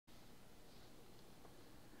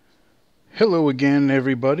Hello again,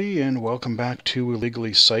 everybody, and welcome back to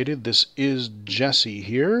Illegally Cited. This is Jesse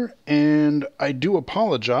here, and I do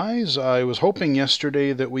apologize. I was hoping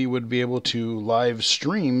yesterday that we would be able to live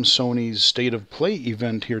stream Sony's State of Play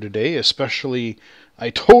event here today, especially I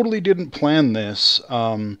totally didn't plan this.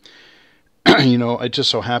 It just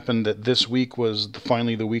so happened that this week was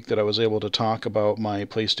finally the week that I was able to talk about my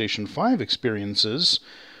PlayStation 5 experiences.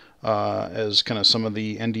 As kind of some of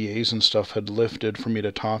the NDAs and stuff had lifted for me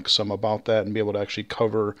to talk some about that and be able to actually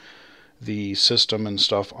cover the system and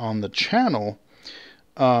stuff on the channel.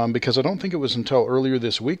 Because I don't think it was until earlier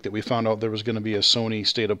this week that we found out there was going to be a Sony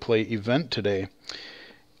State of Play event today.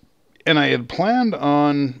 And I had planned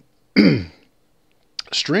on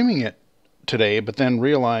streaming it today, but then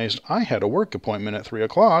realized I had a work appointment at 3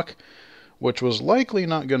 o'clock, which was likely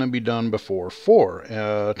not going to be done before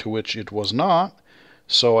 4, to which it was not.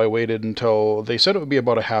 So I waited until, they said it would be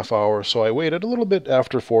about a half hour, so I waited a little bit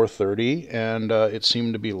after 4:30, and it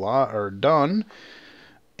seemed to be done.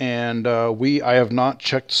 And I have not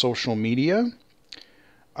checked social media.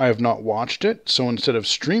 I have not watched it, so instead of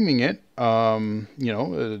streaming it, kind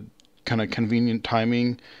of convenient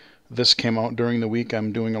timing, this came out during the week.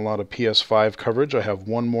 I'm doing a lot of PS5 coverage. I have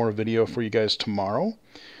one more video for you guys tomorrow.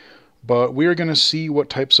 But we are going to see what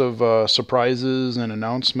types of surprises and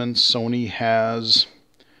announcements Sony has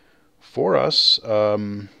for us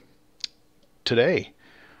today.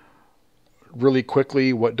 Really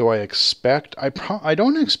quickly, what do I expect? I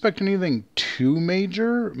don't expect anything too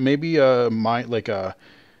major. Maybe maybe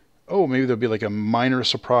there'll be like a minor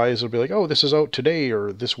surprise. It'll be like, oh, this is out today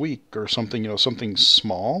or this week or something. Something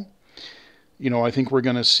small. I think we're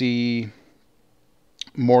going to see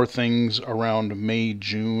more things around May,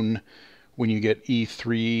 June, when you get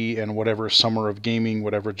E3 and whatever Summer of Gaming,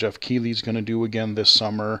 whatever Jeff Keighley's going to do again this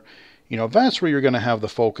summer. That's where you're going to have the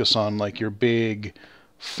focus on like your big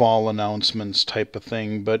fall announcements type of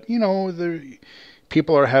thing. But,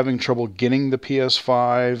 people are having trouble getting the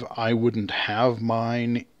PS5. I wouldn't have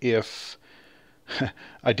mine if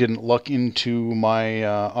I didn't look into my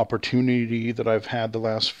opportunity that I've had the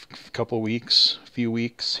last few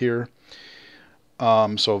weeks here.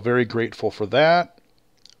 So very grateful for that.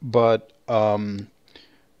 But,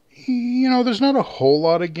 there's not a whole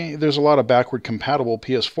lot of games. There's a lot of backward compatible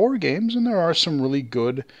PS4 games, and there are some really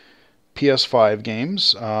good PS5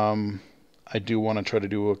 games. I do want to try to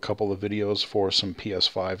do a couple of videos for some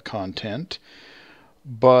PS5 content.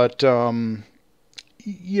 But, we're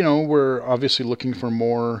obviously looking for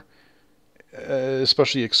more,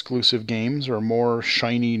 especially exclusive games or more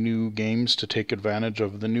shiny new games to take advantage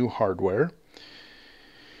of the new hardware.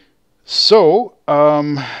 So,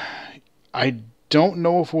 I don't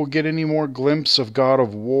know if we'll get any more glimpse of God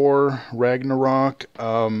of War Ragnarok.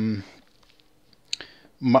 I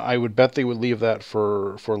would bet they would leave that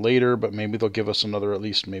for later, but maybe they'll give us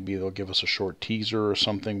maybe they'll give us a short teaser or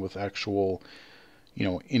something with actual,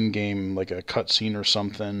 in-game, like a cutscene or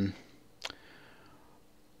something.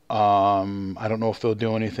 I don't know if they'll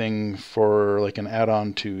do anything for like an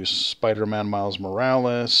add-on to Spider-Man Miles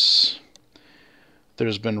Morales.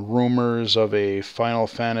 There's been rumors of a Final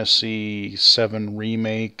Fantasy VII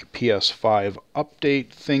Remake PS5 update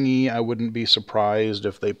thingy. I wouldn't be surprised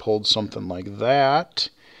if they pulled something like that.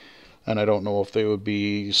 And I don't know if they would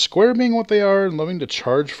be Square being what they are and loving to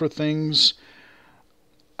charge for things.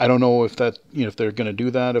 I don't know if if they're going to do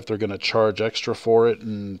that, if they're going to charge extra for it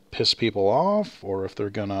and piss people off, or if they're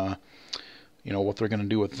going to, what they're going to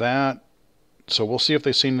do with that. So we'll see if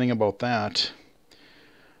they say anything about that.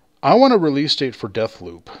 I want a release date for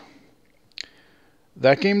Deathloop.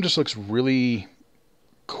 That game just looks really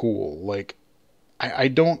cool. Like, I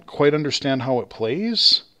don't quite understand how it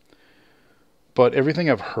plays, but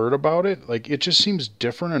everything I've heard about it, like, it just seems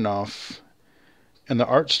different enough, and the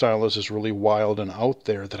art style is just really wild and out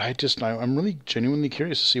there that I'm really genuinely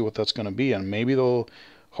curious to see what that's going to be, and maybe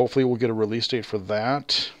hopefully we'll get a release date for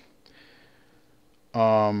that.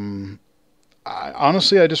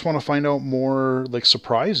 Honestly, I just want to find out more, like,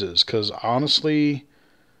 surprises, because honestly,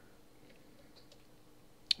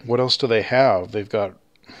 what else do they have? They've got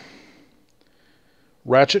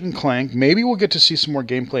Ratchet and Clank. Maybe we'll get to see some more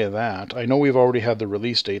gameplay of that. I know we've already had the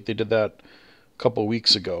release date. They did that a couple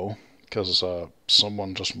weeks ago, because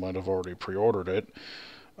someone just might have already pre-ordered it.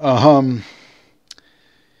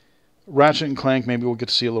 Ratchet and Clank, maybe we'll get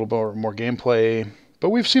to see a little bit more gameplay,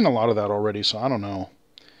 but we've seen a lot of that already, so I don't know.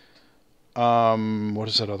 What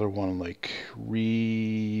is that other one, like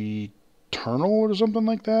Returnal or something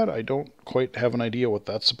like that? I don't quite have an idea what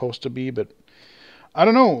that's supposed to be, but I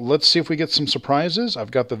don't know. Let's see if we get some surprises.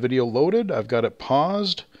 I've got the video loaded. I've got it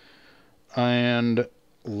paused, and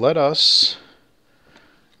let us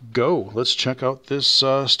go. Let's check out this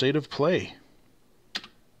state of play.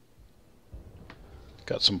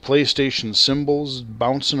 Got some PlayStation symbols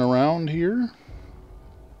bouncing around here.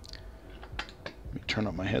 Let me turn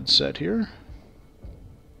up my headset here.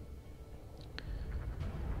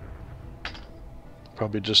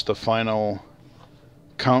 Probably just the final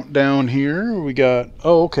countdown here. We got,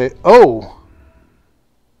 oh, okay. Oh!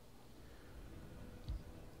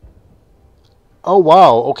 Oh,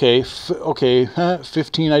 wow. Okay. Okay.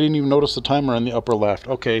 15. I didn't even notice the timer on the upper left.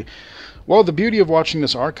 Okay. Well, the beauty of watching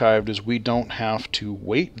this archived is we don't have to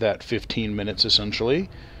wait that 15 minutes, essentially.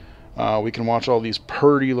 We can watch all these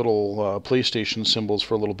purty little PlayStation symbols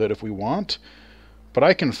for a little bit if we want. But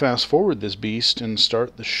I can fast forward this beast and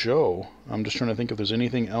start the show. I'm just trying to think if there's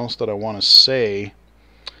anything else that I want to say.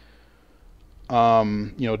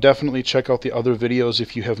 You know, definitely check out the other videos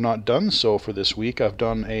if you have not done so for this week. I've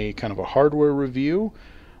done a kind of a hardware review.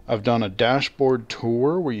 I've done a dashboard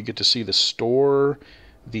tour where you get to see the store,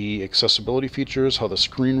 the accessibility features, how the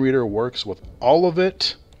screen reader works with all of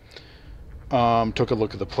it. Took a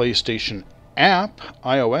look at the PlayStation app,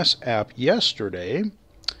 iOS app yesterday.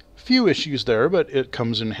 Few issues there, but it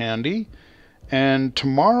comes in handy. And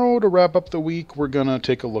tomorrow, to wrap up the week, we're going to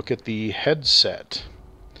take a look at the headset.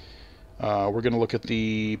 We're going to look at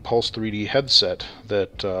the Pulse 3D headset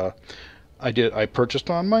that I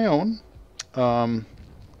purchased on my own.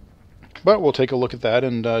 But we'll take a look at that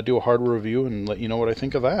and do a hardware review and let you know what I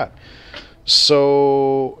think of that.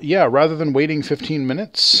 So, yeah, rather than waiting 15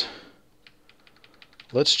 minutes,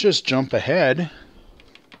 let's just jump ahead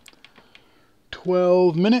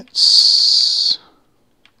 12 minutes.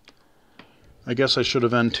 I guess I should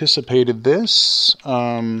have anticipated this.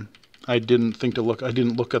 I didn't think to look. I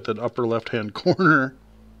didn't look at the upper left-hand corner.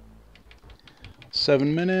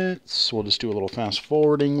 7 minutes. We'll just do a little fast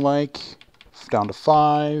forwarding, like down to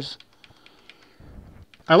 5.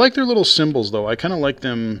 I like their little symbols, though. I kind of like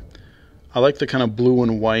them. I like the kind of blue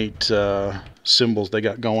and white symbols they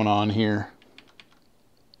got going on here.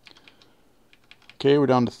 Okay, we're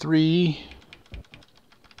down to 3,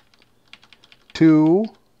 2,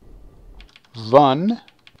 1.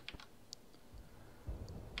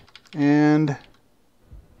 And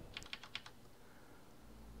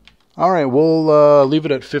all right, we'll leave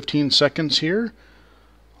it at 15 seconds here.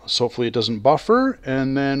 So hopefully it doesn't buffer,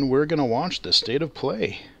 and then we're gonna watch the state of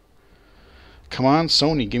play. Come on,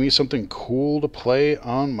 Sony, give me something cool to play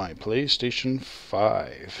on my PlayStation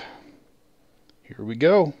 5. Here we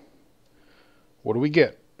go. What do we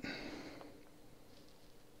get?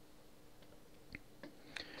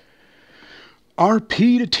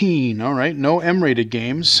 RP to teen. All right, no M-rated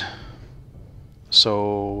games.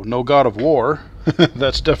 So, no God of War.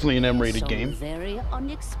 That's definitely an M-rated game. Very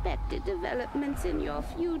unexpected developments in your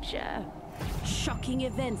future. Shocking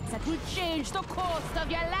events that will change the course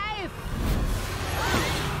of your life.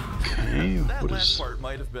 Okay, that last part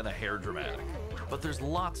might have been a hair dramatic, but there's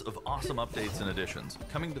lots of awesome updates and additions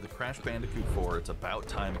coming to the Crash Bandicoot 4 It's About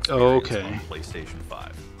Time experience on PlayStation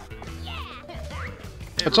 5.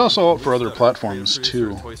 It's also out for other platforms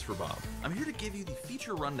too. Toys for Bob. I'm here to give you the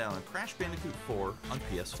feature rundown on Crash Bandicoot 4 on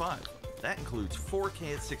PS5. That includes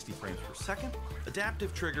 4K at 60 frames per second,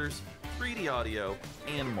 adaptive triggers, 3D audio,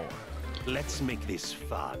 and more. Let's make this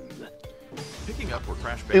fun. Picking up where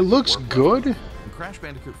Crash Bandicoot It looks good. In Crash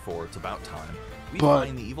Bandicoot 4 It's About Time, we but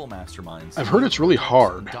find the evil masterminds. I've heard it's really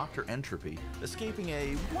hard. Dr. Entropy escaping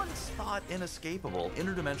a once thought inescapable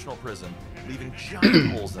interdimensional prison, leaving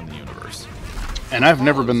giant holes in the universe. And I've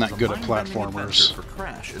never been that good at platformers. For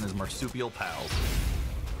Crash and his marsupial pals.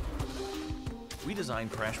 We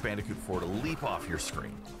designed Crash Bandicoot 4 to leap off your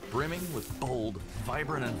screen, brimming with bold,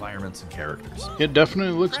 vibrant environments and characters. It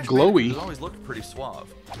definitely looks Crash glowy. Bandicoot has always looked pretty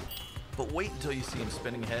suave. But wait until you see him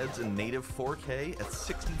spinning heads in native 4K at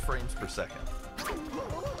 60 frames per second.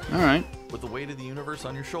 Alright. With the weight of the universe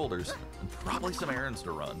on your shoulders, and probably some errands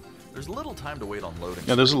to run, there's little time to wait on loading.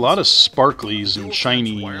 Yeah, there's a lot of sparklies and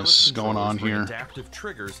shininess going on here. Adaptive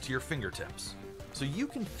triggers to your fingertips, so you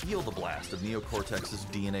can feel the blast of Neo Cortex's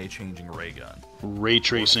DNA-changing ray gun. Ray Feel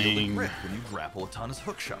the tracing. grip when you grapple a Tunn's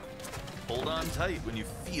hookshot. Hold on tight when you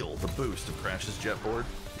feel the boost of Crash's jetboard,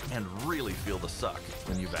 and really feel the suck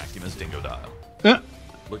when you vacuum his dingo dial.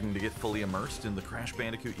 Looking to get fully immersed in the Crash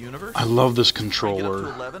Bandicoot universe? I love this Crank it up controller.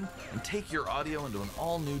 to 11 and take your audio into an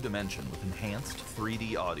all-new dimension with enhanced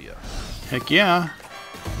 3D audio. Heck yeah.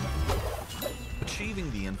 Achieving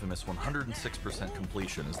the infamous 106%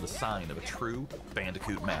 completion is the sign of a true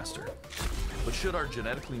Bandicoot master. But should our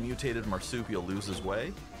genetically mutated marsupial lose his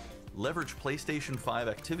way? Leverage PlayStation 5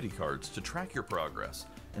 activity cards to track your progress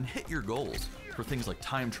and hit your goals for things like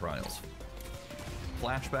time trials,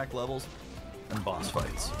 flashback levels, and boss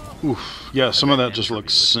fights. Oof. Yeah, some of that just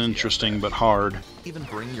looks interesting but hard. Even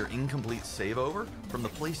bring your incomplete save over from the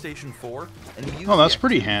PlayStation 4 and use Oh, that's the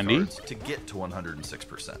pretty activity handy. cards to get to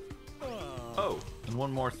 106%. Oh, and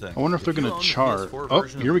one more thing. I wonder if they're you gonna own the chart. PS4 Oh,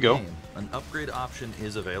 version of here we the go. game, an upgrade option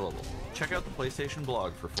is available. Check out the PlayStation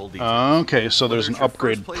blog for full details. Okay, so there's an Whether it's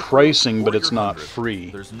your upgrade first playthrough pricing, but or it's your not 100th, free.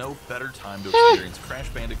 There's no better time to experience Crash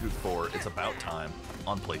Bandicoot 4. It's about time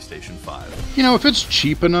on PlayStation 5. You know, if it's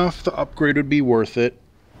cheap enough, the upgrade would be worth it.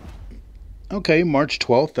 Okay, March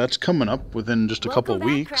 12th, that's coming up within just a couple Welcome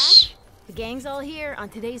back, weeks. Crash. The gang's all here on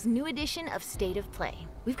today's new edition of State of Play.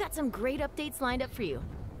 We've got some great updates lined up for you.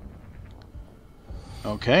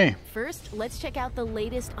 Okay. First, let's check out the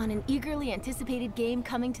latest on an eagerly anticipated game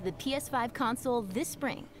coming to the PS5 console this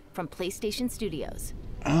spring from PlayStation Studios.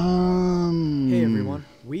 Hey everyone,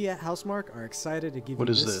 we at Housemarque are excited to give What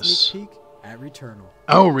you is this this? sneak peek at Returnal.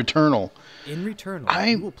 Oh, Returnal. In Returnal, I-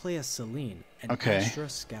 you will play as Celine, an Okay. Astra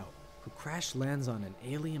scout, who crash lands on an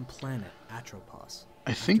alien planet, Atropos.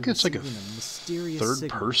 I think after it's like a receiving mysterious signal,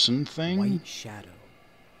 third-person thing. White Shadow.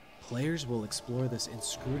 Players will explore this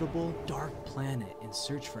inscrutable, dark planet in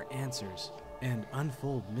search for answers and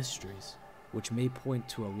unfold mysteries, which may point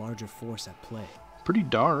to a larger force at play. Pretty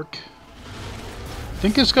dark. I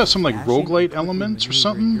think it's got some like Dashing and roguelite quickly elements or maneuvering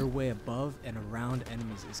something. Your way above and around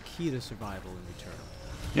enemies is key to survival in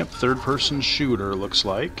Returnal. Yep, third-person shooter looks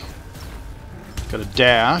like. Got a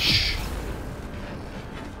dash.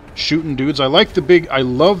 Shooting dudes. I love the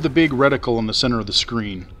big reticle in the center of the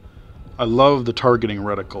screen. I love the targeting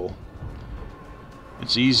reticle.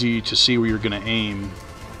 It's easy to see where you're going to aim.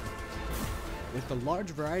 With the large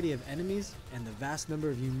variety of enemies and the vast number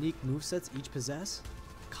of unique movesets each possess,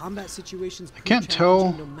 combat situations prove can't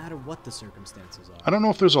challenging tell. no matter what the circumstances are. I don't know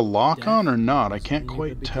if there's a lock on or not. I Death can't is only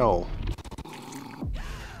quite the tell.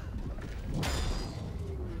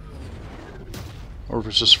 Or if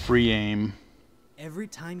it's just free aim. Every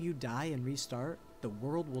time you die and restart, the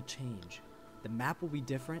world will change. The map will be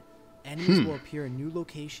different, enemies will appear in new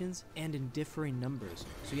locations and in differing numbers,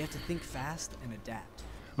 so you have to think fast and adapt.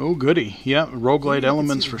 Oh, goody. Yeah, Here roguelite you can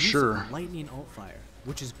elements see for the use of sure. Lightning alt-fire,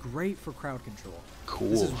 which is great for crowd control. Cool.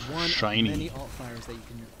 This is one Shiny. of many alt-fires that you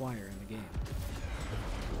can acquire in the game.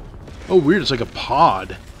 Oh, weird. It's like a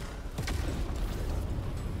pod.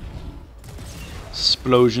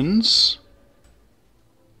 Explosions.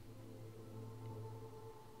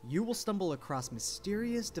 You will stumble across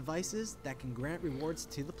mysterious devices that can grant rewards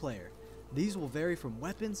to the player. These will vary from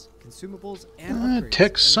weapons, consumables, and upgrades.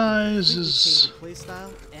 Text and size completely is- change the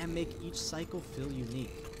playstyle and make each cycle feel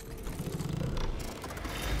unique.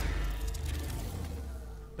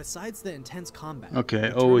 Besides the intense combat, Okay,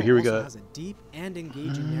 Returnal here we also go. has a deep and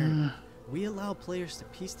engaging narrative. We allow players to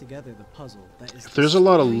piece together the puzzle that is. If there's a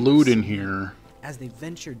lot of the story loot in of Celine here, as they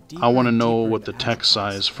venture I want to deeper know and what the deeper text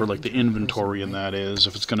into size for like the Atropos and inventory in personal that is,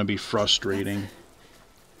 if it's going to be frustrating.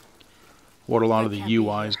 What a lot of the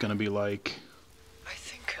UI is going to be like. I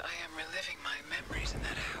think I am reliving my memories in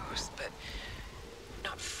that house, but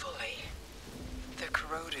not fully. They're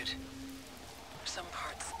corroded. Some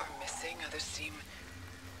parts are missing, others seem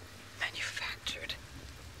manufactured.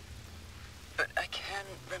 But I can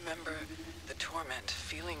remember the torment,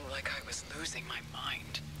 feeling like I was losing my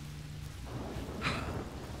mind.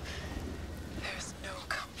 There's no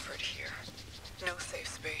comfort here. No safe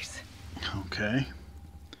space. Okay.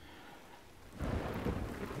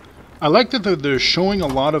 I like that they're showing a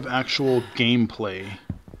lot of actual gameplay.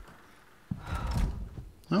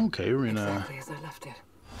 Okay, we're in a... Exactly as I left it.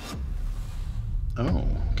 Oh,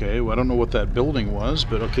 okay. Well, I don't know what that building was,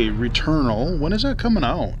 but okay, Returnal. When is that coming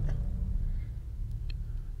out?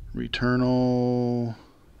 Returnal...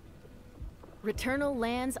 Returnal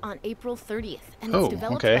lands on April 30th, and Oh, it's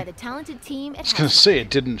developed okay. by the talented team at I was going to say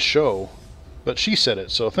it didn't show, but she said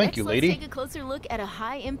it, so thank you, lady. Let's take a closer look at a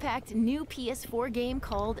high-impact new PS4 game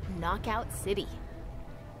called Knockout City.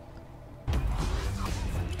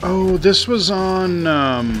 Oh, this was on,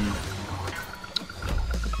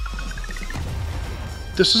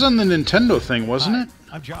 this is on the Nintendo thing, wasn't Hi, it?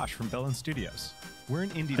 I'm Josh from Bellin Studios. We're an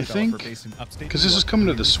indie I developer think, based in upstate 'cause New this is York, coming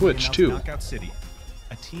to and the we Switch, announced too. Knockout City,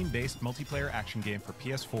 a team-based multiplayer action game for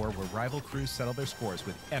PS4 where rival crews settle their scores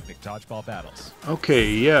with epic dodgeball battles.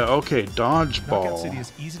 Okay, yeah, okay, Knockout City dodgeball.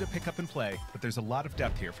 is easy to pick up and play, but there's a lot of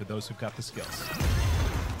depth here for those who've got the skills.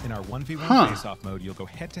 In our 1v1 Huh. face-off mode, you'll go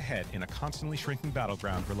head-to-head in a constantly shrinking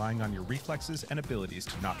battleground, relying on your reflexes and abilities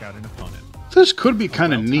to knock out an opponent. This could be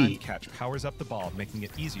kind A of well-timed neat. catch powers up the ball, making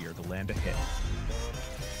it easier to land a hit.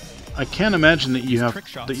 I can't imagine that you Use have trick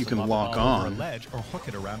shots that you to can lob the lock ball over a on. ledge or hook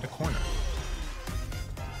it around a corner.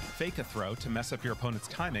 Fake a throw to mess up your opponent's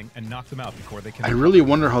timing and knock them out before they can. I really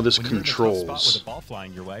wonder how this when you're in a tough spot controls. with a ball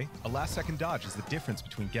flying your way, a last-second dodge is the difference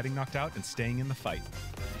between getting knocked out and staying in the fight.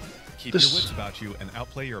 Keep your wits about you and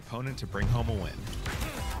outplay your opponent to bring home a win.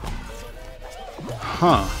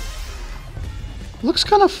 Huh. Looks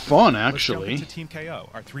kind of fun, actually. Let's jump into Team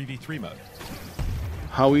KO, our 3v3 mode.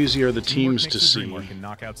 How easy are the Teamwork teams makes to the see? dream work in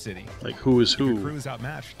Knockout City. Like, who is If your who? crew is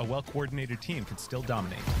outmatched, a well-coordinated team can still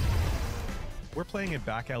dominate. We're playing in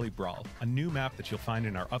Back Alley Brawl, a new map that you'll find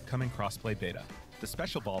in our upcoming crossplay beta. The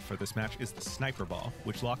special ball for this match is the Sniper Ball,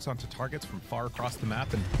 which locks onto targets from far across the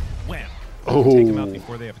map and wham! Take them out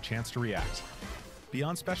before they have a chance to react.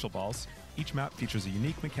 Beyond special balls, each map features a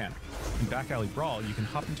unique mechanic. In Back Alley Brawl, you can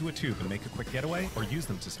hop into a tube and make a quick getaway, or use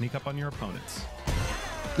them to sneak up on your opponents.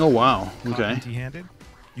 Oh, wow. Caught Okay. empty-handed?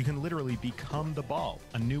 You can literally become the ball,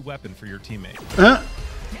 a new weapon for your teammate.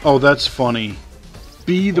 Oh, that's funny.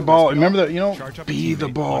 Be the ball. Remember that, you know? Charge up a Be the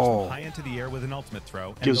teammate, launch them ball. high into the air with an ultimate throw,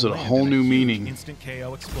 and Gives they'll it a land whole in new huge meaning. Instant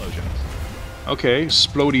KO explosion. Okay,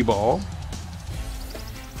 Splody Ball.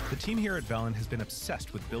 The team here at Velen has been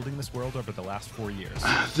obsessed with building this world over the last 4 years.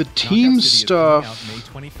 The Knockout team City is coming out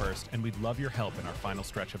stuff. May 21st, and we'd love your help in our final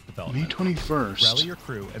stretch of May development. 21st. Rally your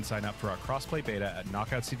crew and sign up for our crossplay beta at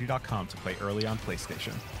knockoutcity.com to play early on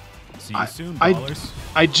PlayStation. See you soon, ballers.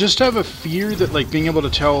 I just have a fear that, like, being able to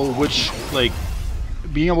tell which, like,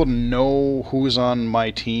 being able to know who's on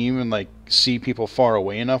my team and, like, see people far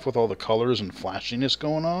away enough with all the colors and flashiness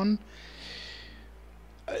going on.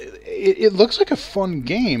 It looks like a fun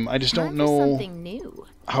game. I just don't know Something new.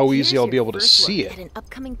 how easy Here's I'll be your able to first see look it. at an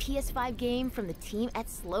upcoming PS5 game from the team at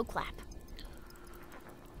Slow Clap.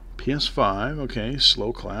 PS5, okay,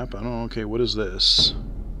 slow clap. I don't know, okay, what is this?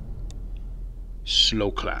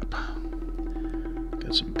 Slow clap.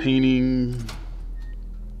 Got some painting.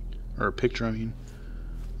 Or a picture, I mean.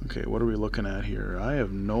 Okay, what are we looking at here? I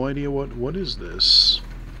have no idea what is this?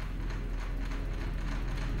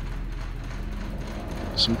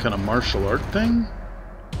 Some kind of martial art thing?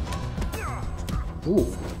 Ooh,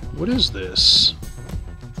 what is this?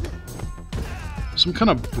 Some kind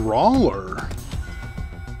of brawler,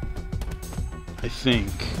 I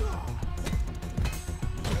think.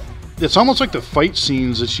 It's almost like the fight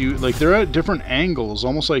scenes that you, like, they're at different angles,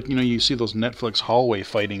 almost like, you know, you see those Netflix hallway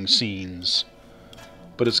fighting scenes.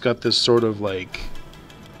 But it's got this sort of, like,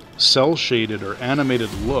 cel-shaded or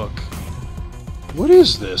animated look. What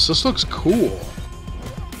is this? This looks cool.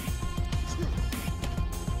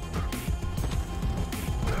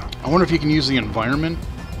 I wonder if you can use the environment.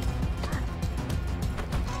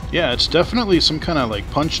 Yeah, it's definitely some kind of, like,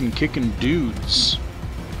 punching, kicking dudes.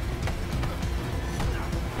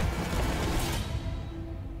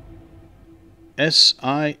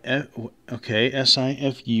 S-I-F... Okay,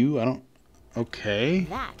 S-I-F-U? I don't... Okay.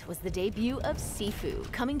 That was the debut of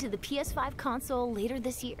Sifu, coming to the PS5 console later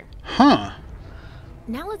this year. Huh.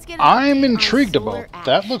 Now let's get an I'm update on intrigued Solar about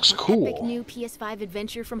that. Ash, Looks an cool. Epic new PS5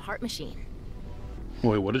 adventure from Heart Machine.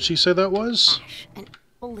 Wait, what did she say that was? Ash, and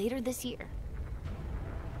later this year.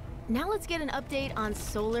 Now let's get an update on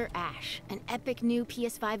Solar Ash, an epic new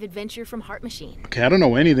PS5 adventure from Heart Machine. Okay, I don't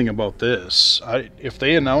know anything about this. If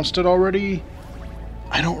they announced it already,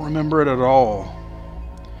 I don't remember it at all.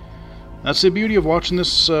 That's the beauty of watching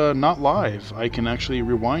this not live. I can actually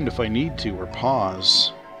rewind if I need to, or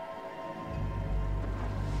pause.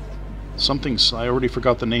 I already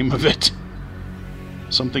forgot the name of it.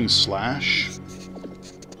 Something slash?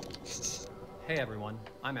 Hey everyone,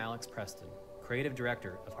 I'm Alex Preston, creative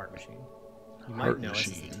director of Heart Machine. You might know us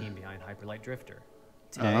as the team behind Hyperlight Drifter.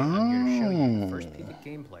 Today, I'm here to show you the first peek at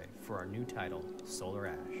gameplay for our new title, Solar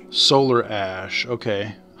Ash. Solar Ash,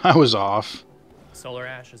 okay. I was off. Solar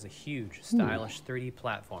Ash is a huge, stylish 3D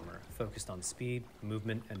platformer focused on speed,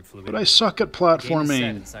 movement, and fluidity. But I suck at The game is set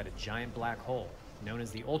platforming. inside a giant black hole known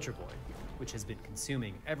as the Ultra Void, which has been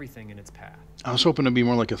consuming everything in its path. I was hoping to be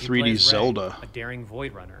more like a He 3D plays Ray, Zelda. a daring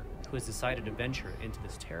void runner who has decided to venture into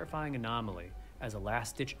this terrifying anomaly as a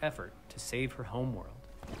last-ditch effort to save her homeworld.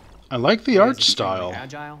 I like the Ray art is extremely style.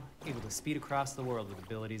 Agile, able to speed across the world with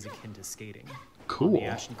abilities akin to skating. Cool. On the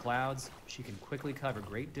ash and clouds, she can quickly cover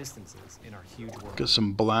great distances in our huge world. Got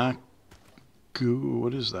some black goo.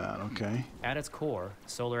 What is that? Okay. At its core,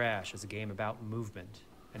 Solar Ash is a game about movement,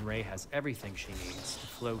 and Ray has everything she needs to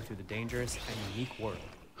flow through the dangerous and unique world.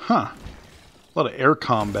 Huh. A lot of air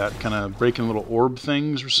combat, kind of breaking little orb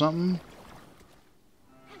things or something.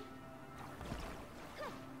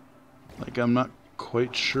 Like, I'm not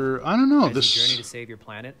quite sure. I don't know. As you journey to save your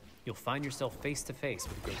planet, you'll find yourself face to face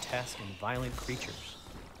with grotesque and violent creatures.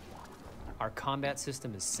 Our combat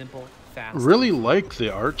system is simple, fast, really and like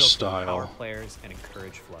the art built to empower style. players and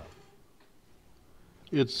encourage flow.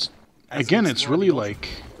 It's, As again, you it's explore really the like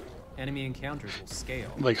enemy encounters will scale.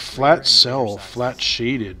 like greater flat and cell, greater sizes. flat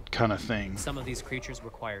shaded kind of thing. Some of these creatures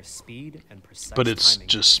require speed and precise But it's timing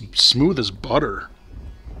to just defeat. smooth as butter.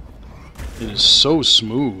 It is so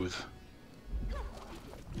smooth.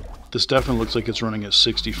 This definitely looks like it's running at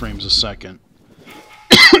 60 frames a second.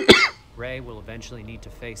 Ray will eventually need to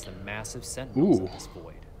face the massive sentinels Ooh. of this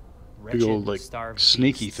void. Big old, Wretched, like, starved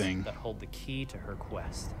sneaky beasts thing. that hold the key to her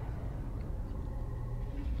quest.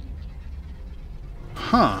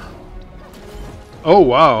 Huh. Oh,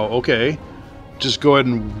 wow, okay. Just go ahead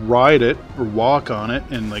and ride it, or walk on it,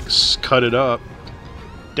 and, like, cut it up.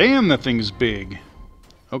 Damn, that thing's big.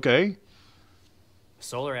 Okay.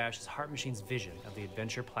 Solar Ash is Heart Machine's vision of the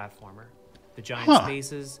adventure platformer. The giant Huh.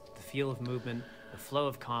 spaces, the feel of movement, the flow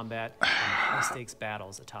of combat, and the high-stakes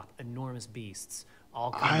battles atop enormous beasts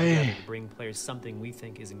all come together to bring players something we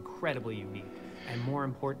think is incredibly unique, and more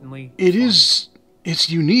importantly, It fun. is...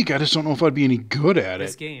 It's unique, I just don't know if I'd be any good at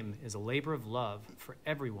This it. game is a labor of love for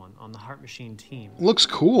everyone on the Heart Machine team. Looks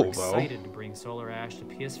cool, We're though. excited to bring Solar Ash to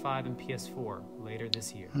PS5 and PS4 later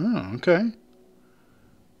this year. Oh, okay.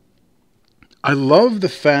 I love the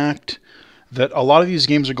fact that a lot of these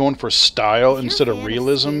games are going for style If you're instead a of fan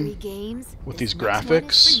realism scary games, with this these next one is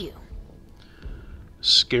graphics. for you.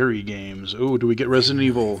 Scary games. Ooh, do we get Resident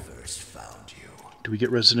Evil? Do we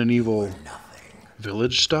get Resident Evil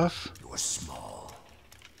Village stuff? You're small,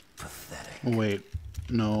 pathetic. Oh, wait.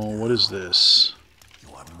 No, what is this? You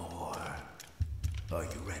want more? Are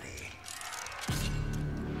you ready?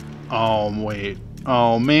 Oh, wait.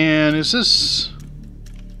 Oh, man, is this...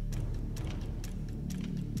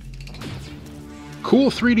 Cool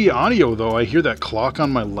 3D audio, though. I hear that clock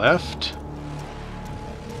on my left.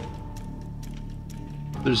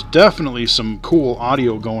 There's definitely some cool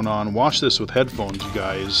audio going on. Watch this with headphones, you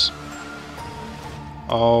guys.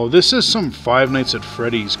 Oh, this is some Five Nights at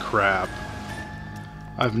Freddy's crap.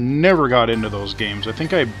 I've never got into those games. I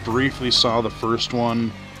think I briefly saw the first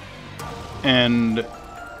one, and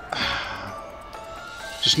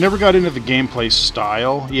just never got into the gameplay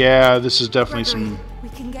style. Yeah, this is definitely some... We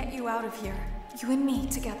can get you out of here. You and me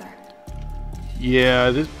together.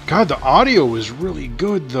 Yeah, God, the audio is really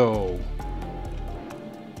good, though.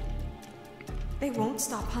 They won't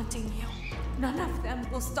stop hunting you. None of them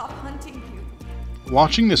will stop hunting you.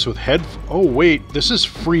 Watching this with oh, wait, this is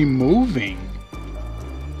free moving.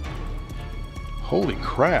 Holy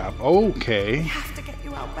crap, okay. We have to get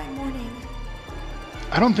you out by morning.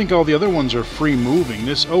 I don't think all the other ones are free moving.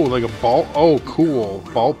 This, oh, like a ball, oh, cool,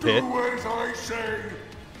 ball pit. Do as I say.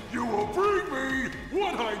 You will bring me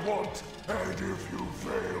what I want. And if you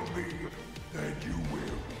fail me, then you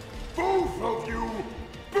will. Both of you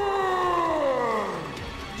burn!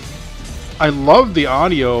 I love the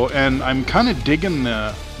audio, and I'm kind of digging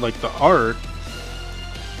the, like, the art.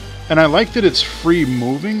 And I like that it's free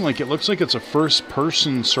moving. Like, it looks like it's a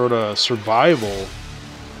first-person sort of survival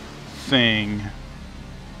thing.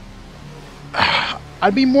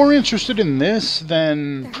 I'd be more interested in this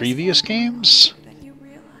than previous games.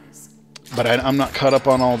 But I'm not caught up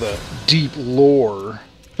on all the deep lore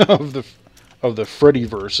of the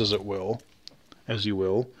Freddyverse, as you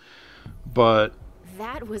will. But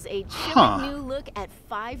That was a chilling new look at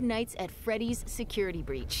Five Nights at Freddy's security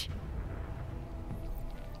breach.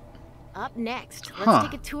 Up next, let's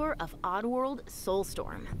take a tour of Oddworld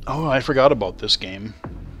Soulstorm. oh, I forgot about this game.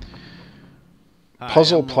 Hi,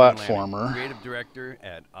 Puzzle I'm Lauren Lanning, platformer. creative director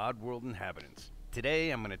at Oddworld Inhabitants.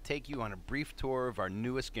 Today, I'm going to take you on a brief tour of our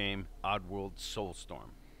newest game, Oddworld Soulstorm.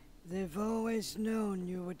 They've always known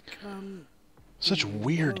you would come. Such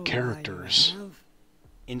weird characters.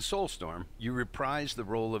 In Soulstorm, you reprise the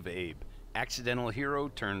role of Abe, accidental hero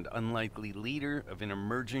turned unlikely leader of an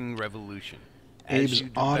emerging revolution. As Abe's you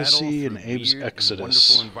do Odyssey battle and through Abe's weird and Exodus.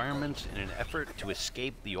 wonderful environments in an effort to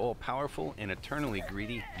escape the all-powerful and eternally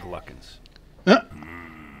greedy Gluckins.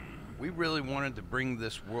 We really wanted to bring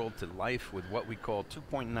this world to life with what we call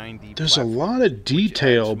 2.9D. There's a lot of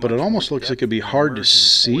detail, but it almost looks like it'd be hard to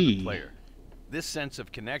see. This sense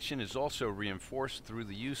of connection is also reinforced through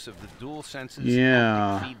the use of the dual senses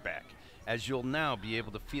Yeah. haptic feedback, as you'll now be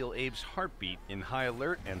able to feel Abe's heartbeat in high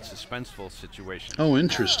alert and suspenseful situations. Oh,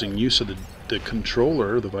 interesting use of the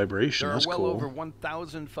controller, the vibration. There are That's well cool. over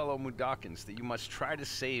 1,000 fellow Mudokons that you must try to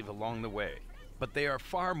save along the way. But they are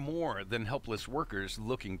far more than helpless workers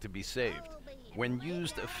looking to be saved. When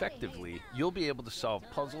used effectively, you'll be able to solve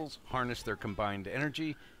puzzles, harness their combined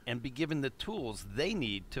energy, and be given the tools they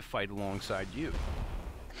need to fight alongside you.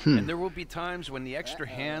 And there will be times when the extra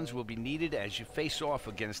hands will be needed as you face off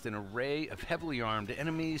against an array of heavily armed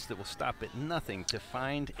enemies that will stop at nothing to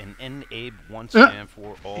find and end Abe once and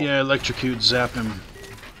for all. Yeah, electrocute, zap him.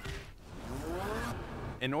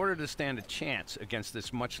 In order to stand a chance against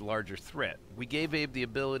this much larger threat, we gave Abe the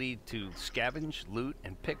ability to scavenge, loot,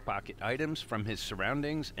 and pickpocket items from his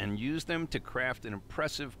surroundings and use them to craft an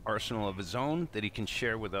impressive arsenal of his own that he can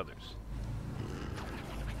share with others.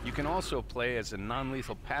 You can also play as a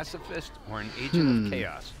non-lethal pacifist or an agent of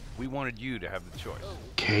chaos. We wanted you to have the choice.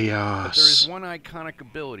 Chaos. But there is one iconic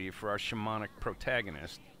ability for our shamanic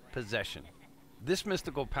protagonist, possession. This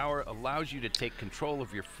mystical power allows you to take control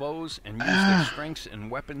of your foes and use their strengths and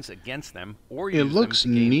weapons against them, or use them to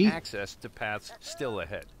gain access to paths still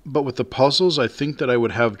ahead. But with the puzzles, I think that I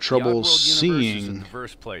would have trouble The Oddworld universe is a seeing.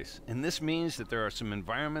 diverse place, and this means that there are some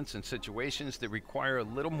environments and situations that require a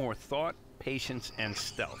little more thought, patience, and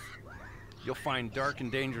stealth. You'll find dark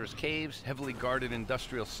and dangerous caves, heavily guarded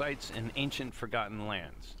industrial sites, and ancient forgotten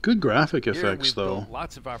lands. Good graphic Here effects, we've though. built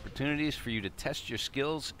lots of opportunities for you to test your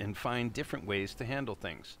skills and find different ways to handle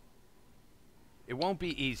things. It won't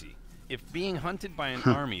be easy. If being hunted by an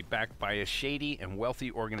army backed by a shady and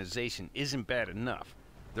wealthy organization isn't bad enough,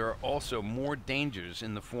 there are also more dangers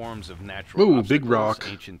in the forms of natural Ooh, obstacles, big rock.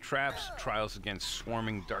 ancient traps, trials against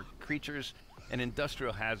swarming dark creatures, and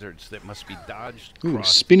industrial hazards that must be dodged, Ooh,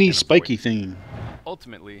 crossed, spinny, and spiky avoided. thing.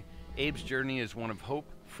 Ultimately, Abe's journey is one of hope,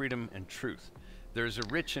 freedom, and truth. There is a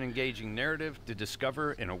rich and engaging narrative to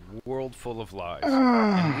discover in a world full of lies,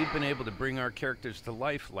 and we've been able to bring our characters to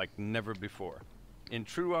life like never before. In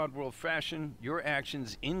true Oddworld fashion, your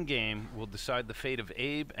actions in-game will decide the fate of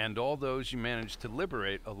Abe and all those you manage to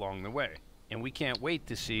liberate along the way, and we can't wait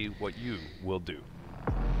to see what you will do.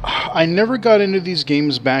 I never got into these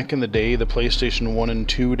games back in the day, the PlayStation 1 and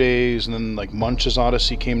 2 days, and then like Munch's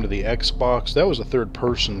Odyssey came to the Xbox. That was a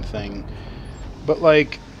third-person thing. But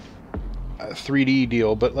like, a 3D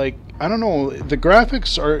deal. But like, I don't know, the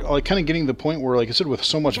graphics are like kind of getting to the point where, like I said, with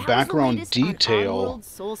so much background detail.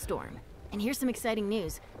 Soulstorm. And here's some exciting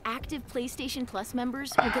news. Active PlayStation Plus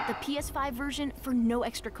members will get the PS5 version for no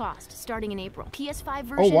extra cost starting in April. PS5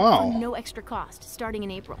 version for no extra cost starting in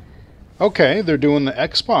April. Okay, they're doing the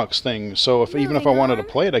Xbox thing, so if even if I wanted to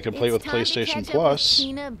play it, I could play it with PlayStation Plus.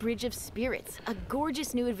 Kena Bridge of Spirits, a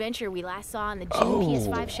gorgeous new adventure we last saw in the June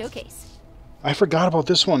PS5 showcase. I forgot about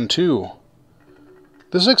this one too.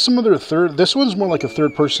 This is like some other this one's more like a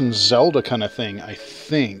third-person Zelda kind of thing, I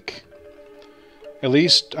think. At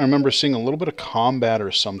least I remember seeing a little bit of combat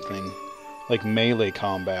or something, like melee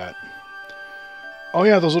combat. Oh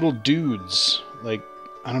yeah, those little dudes, like,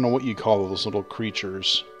 I don't know what you call those little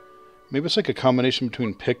creatures. Maybe it's like a combination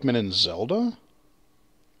between Pikmin and Zelda?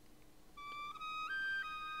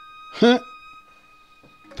 Huh.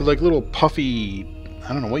 They're like little puffy...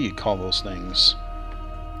 I don't know what you'd call those things.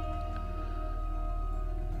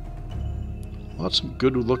 Lots of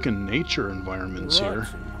good-looking nature environments here.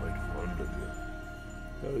 I'm quite fond of you.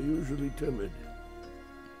 Though usually timid.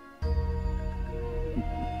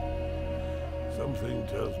 Something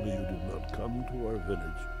tells me you did not come to our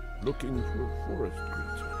village looking for forest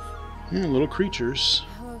creatures. Yeah, little creatures.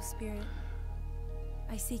 Hello, Spirit.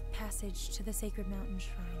 I seek passage to the sacred mountain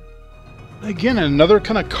shrine. Again, another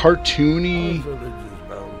kind of cartoony Our village is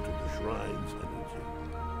bound to the shrine's energy.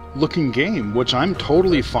 looking game, which I'm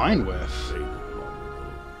totally fine with.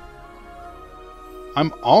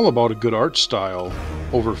 I'm all about a good art style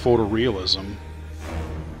over photorealism.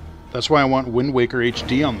 That's why I want Wind Waker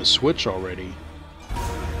HD on the Switch already.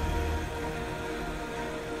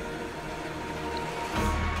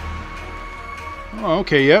 Oh,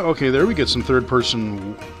 okay, yeah, okay, there we get some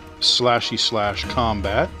third-person slashy/slash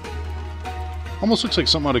combat. Almost looks like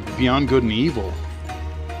something out of Beyond Good and Evil.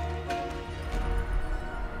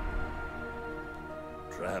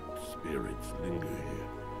 Trapped spirits linger here,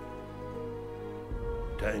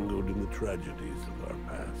 tangled in the tragedies of our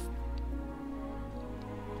past.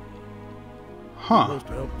 Huh. We must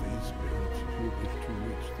help these spirits if you wish to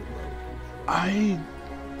reach the mountains.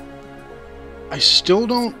 I still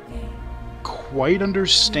don't quite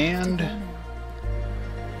understand.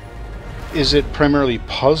 Is it primarily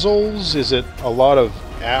puzzles? Is it a lot of,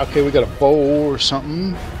 okay, we got a bow or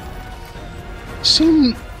something?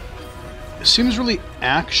 Seems really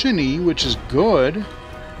action-y, which is good.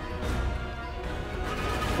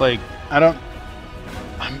 Like,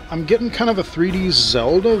 I'm getting kind of a 3D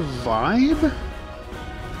Zelda vibe.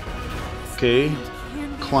 Okay,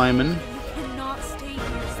 climbing,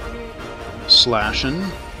 slashing.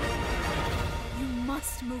 You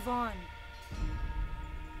must move on.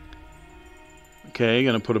 Okay,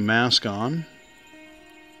 gonna put a mask on.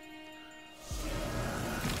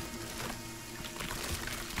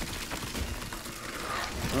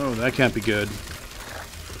 Oh, that can't be good.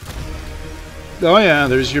 Oh yeah,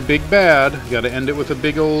 there's your big bad. You gotta end it with a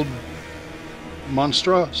big old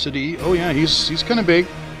monstrosity. Oh yeah, he's kind of big.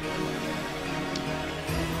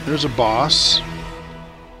 There's a boss.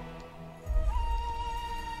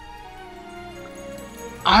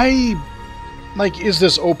 Is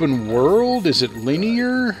this open world? Is it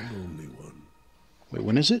linear? Wait,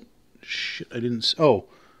 when is it? Shit, I didn't... Oh,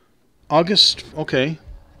 August, okay.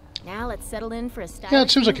 Now let's settle in for a stylish Yeah, it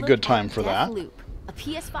seems like a good time for that. Deathloop, a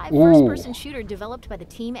PS5 first-person shooter developed by the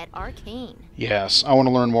team at Arcane. Yes, I want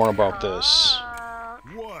to learn more about this.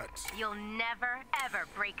 What? You'll never, ever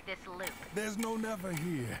break this loop. There's no never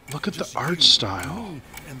here. Look at the art style. Me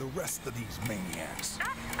and the rest of these maniacs.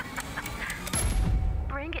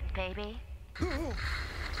 Bring it, baby.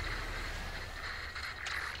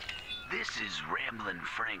 This is Ramblin'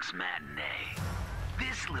 Frank's Matinee.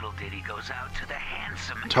 This little ditty goes out to the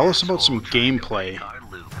handsome... Tell us about some gameplay.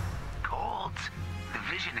 Cold. The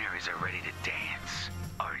visionaries are ready to dance.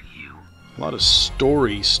 Are you? A lot of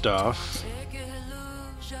story stuff.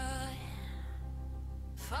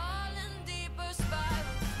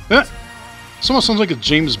 This almost sounds like a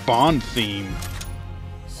James Bond theme.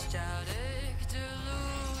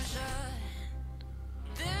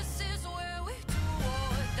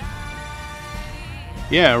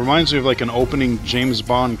 Yeah, it reminds me of like an opening James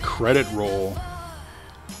Bond credit roll.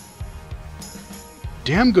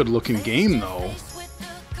 Damn good looking game though.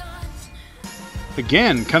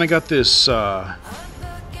 Again, kind of got this, I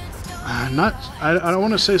don't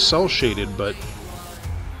want to say cel shaded, but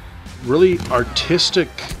really artistic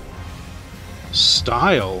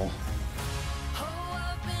style.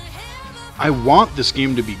 I want this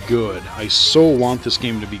game to be good. I so want this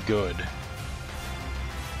game to be good.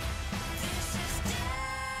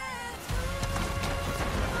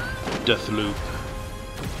 Deathloop.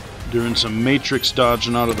 Doing some matrix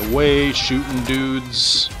dodging out of the way, shooting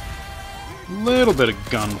dudes. Little bit of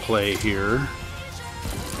gunplay here.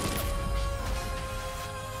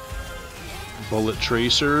 Bullet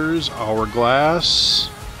tracers, hourglass.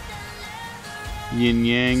 Yin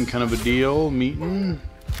yang kind of a deal, meeting.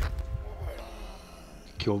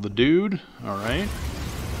 Kill the dude, alright.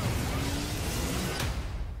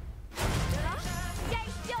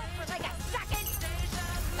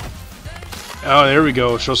 Oh, there we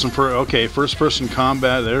go. Show some first person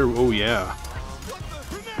combat there. Oh yeah.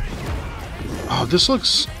 Oh, this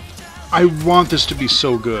looks... I want this to be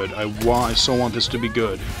so good. I so want this to be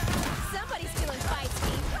good.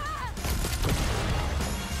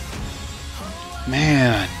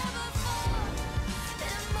 Man.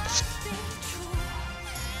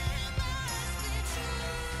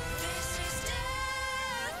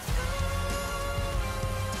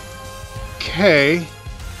 Okay.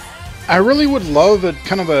 I really would love a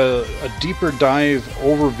kind of a deeper dive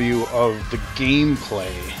overview of the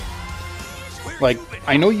gameplay. Like,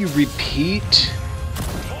 I know you repeat...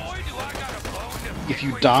 If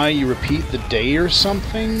you die, you repeat the day or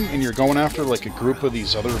something, and you're going after like a group of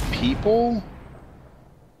these other people.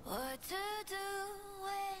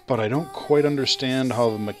 But I don't quite understand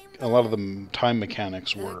how a lot of the time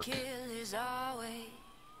mechanics work.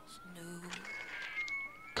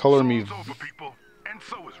 Color me... Over, people. And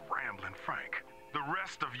so is Ramblin' Frank. The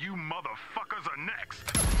rest of you motherfuckers are next.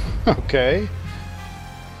 Okay.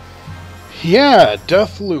 Yeah,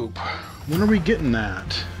 Deathloop. When are we getting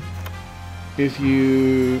that? If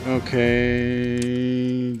you...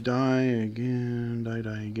 Okay... Die again...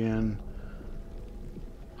 Die again...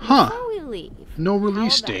 Huh. Before we leave, no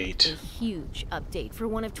release date. A huge update for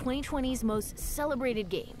one of 2020's most celebrated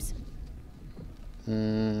games.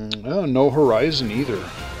 Oh, no Horizon either.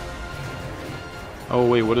 Oh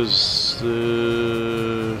wait, what is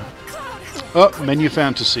the... Oh, Menu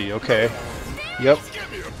Fantasy, okay. Yep.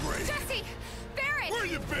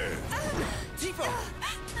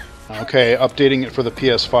 Okay, updating it for the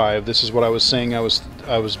PS5. This is what I was saying. I was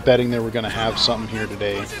betting they were going to have something here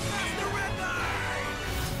today.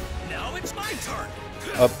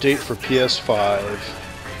 Update for PS5.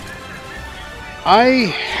 I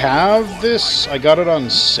have this. I got it on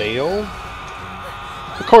sale.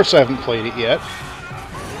 Of course, I haven't played it yet.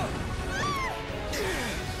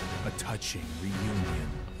 A touching reunion.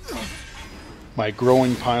 My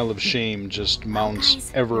growing pile of shame just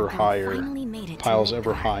mounts ever higher. Piles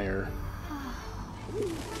ever higher.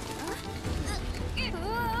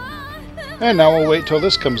 And now we'll wait till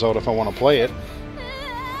this comes out if I want to play it.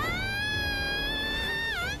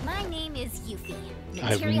 My name is Yuffie.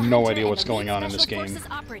 I have no idea what's going on in this game. Forces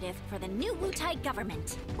operative for the new Wutai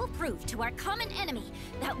government. We'll prove to our common enemy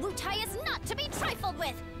that Wutai is not to be trifled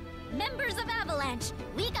with. Members of Avalanche,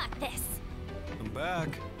 we got this. I'm back.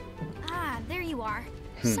 Ah, there you are.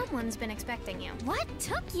 Someone's been expecting you. What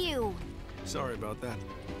took you? Sorry about that.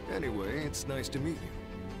 Anyway, it's nice to meet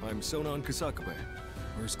you. I'm Sonon Kusakabe.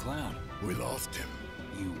 Where's Cloud? We lost him.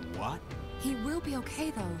 You what? He will be okay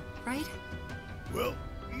though, right? Well,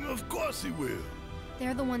 of course he will.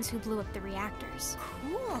 They're the ones who blew up the reactors.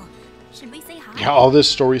 Cool. Should we say hi? Yeah, all this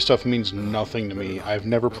story stuff means nothing to me. I've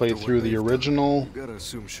never played through the original. You gotta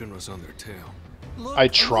assume Shinra's on their tail. I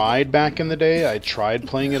tried back in the day. I tried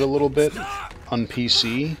playing it a little bit on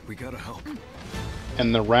PC. We gotta help.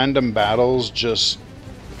 And the random battles just...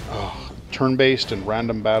 turn-based and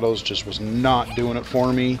random battles just was not doing it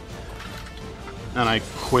for me. And I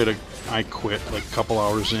quit like a couple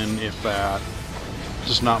hours in, if that.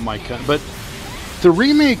 Just not my kind. But the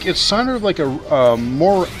remake, it's sort of like a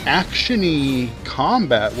more action-y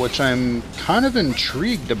combat, which I'm kind of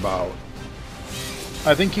intrigued about.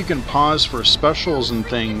 I think you can pause for specials and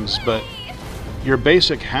things, but your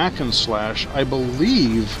basic hack and slash, I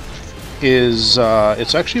believe, is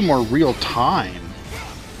it's actually more real time,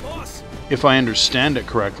 if I understand it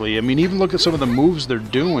correctly. I mean, even look at some of the moves they're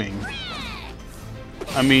doing.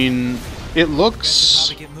 I mean, it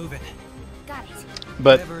looks...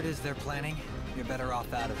 But whatever it is they're planning, you're better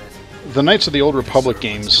off out of it. the Knights of the Old Republic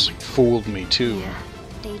games fooled me too. Yeah,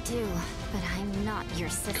 they do, but I'm not your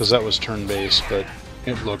sister. Because that was turn-based, but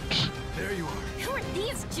it looked There you are. Who are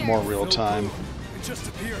these jerks? more real time. It just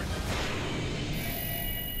appeared.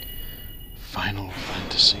 Final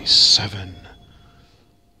Fantasy VII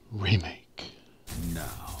Remake.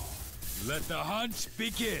 Now, let the hunt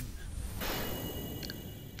begin.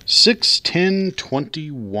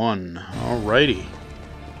 6/10/21. Alrighty.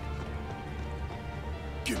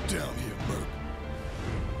 Get down here, Merc.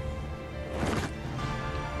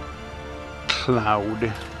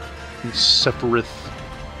 Cloud. And Sephiroth.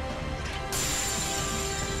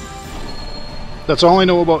 That's all I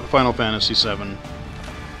know about Final Fantasy VII.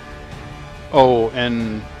 Oh,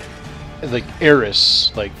 and like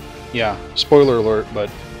Aerith, like, yeah, spoiler alert, but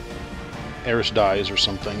Aerith dies or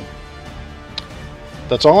something.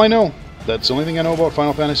 That's all I know. That's the only thing I know about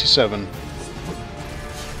Final Fantasy VII.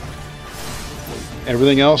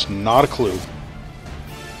 Everything else, not a clue.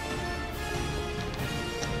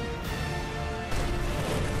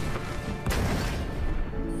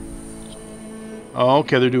 Oh,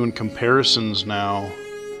 okay, they're doing comparisons now.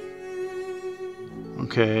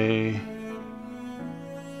 Okay.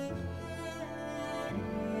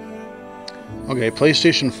 Okay,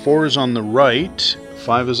 PlayStation 4 is on the right,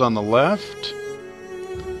 5 is on the left.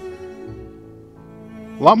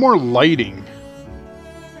 A lot more lighting.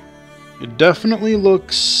 It definitely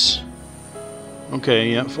looks...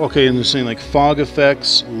 Okay, yeah, okay, and they're saying like fog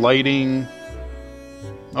effects, lighting.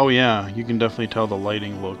 Oh yeah, you can definitely tell the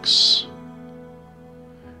lighting looks...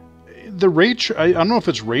 The I don't know if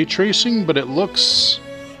it's ray tracing, but it looks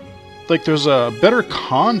like there's a better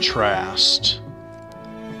contrast.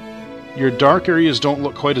 Your dark areas don't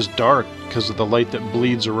look quite as dark because of the light that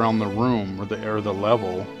bleeds around the room or the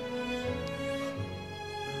level.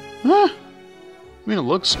 Huh. I mean, it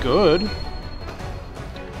looks good.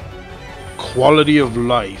 Quality of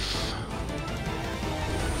life.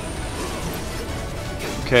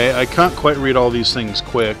 Okay, I can't quite read all these things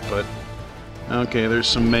quick, but... Okay, there's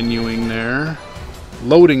some menuing there.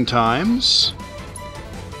 Loading times.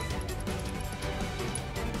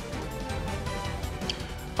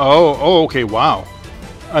 Oh, okay, wow.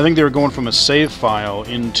 I think they were going from a save file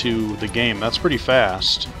into the game. That's pretty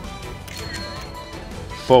fast.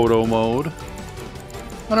 Photo mode.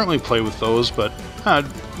 I don't really play with those, but,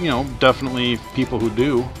 you know, definitely people who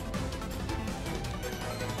do.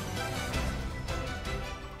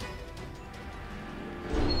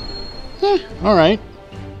 Alright.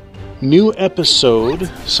 New episode,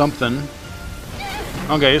 something.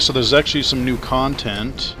 Okay, so there's actually some new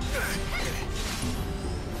content.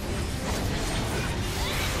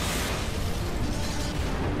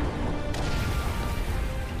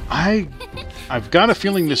 I've got a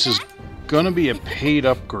feeling this is gonna be a paid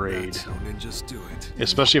upgrade.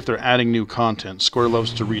 Especially if they're adding new content. Square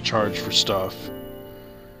loves to recharge for stuff.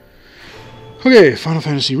 Okay, Final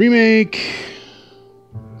Fantasy Remake.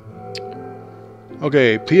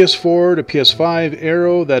 Okay, PS4 to PS5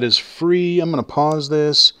 Arrow, that is free. I'm going to pause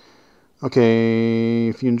this. Okay,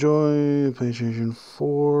 if you enjoy PlayStation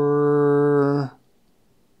 4...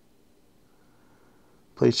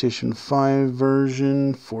 PlayStation 5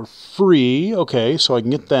 version for free. Okay, so I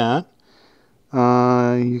can get that.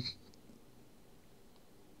 You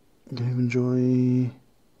can enjoy...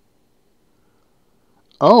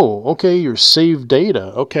 Oh, okay, your save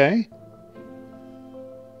data. Okay.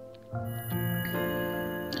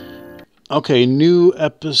 Okay, new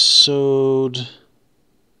episode.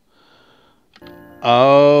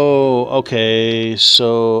 Oh, okay.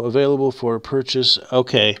 So available for purchase.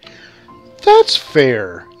 Okay. That's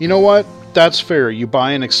fair. You know what? That's fair. You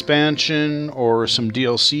buy an expansion or some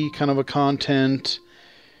DLC kind of a content.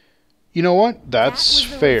 You know what? That's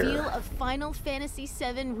fair. That was the reveal of Final Fantasy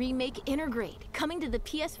VII Remake Intergrade, coming to the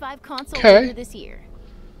PS5 console later this year.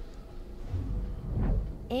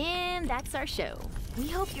 And that's our show. We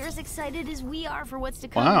hope you're as excited as we are for what's to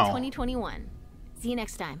come in 2021. See you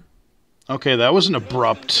next time. Okay, that was an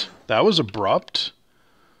abrupt. That was abrupt.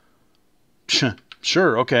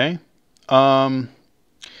 Sure, okay. Well,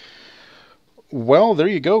 there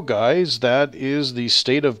you go, guys. That is the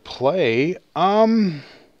state of play. Not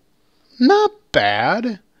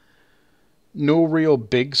bad. No real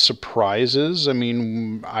big surprises. I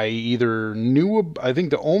mean, I either knew... I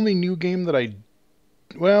think the only new game that I...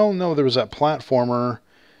 Well, no, there was that platformer.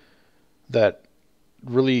 That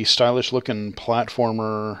really stylish-looking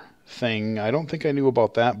platformer thing. I don't think I knew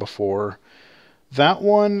about that before. That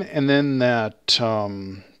one, and then that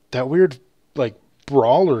that weird, like,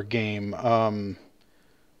 brawler game.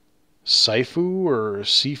 Sifu or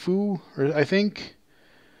Sifu, or I think...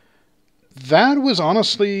 That was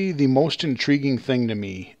honestly the most intriguing thing to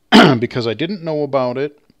me because I didn't know about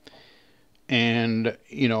it. And,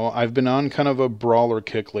 you know, I've been on kind of a brawler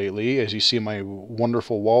kick lately, as you see my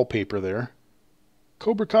wonderful wallpaper there.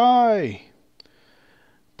 Cobra Kai!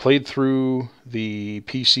 Played through the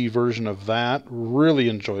PC version of that. Really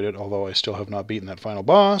enjoyed it, although I still have not beaten that final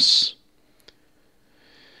boss.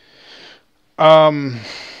 Yeah,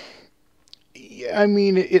 I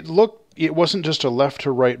mean, it looked... It wasn't just a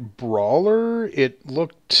left-to-right brawler. It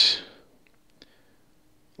looked...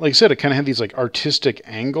 Like I said, it kind of had these like artistic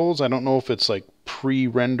angles. I don't know if it's like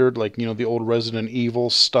pre-rendered, like, you know, the old Resident Evil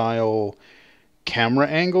style camera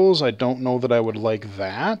angles. I don't know that I would like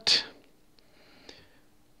that.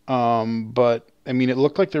 But, I mean, it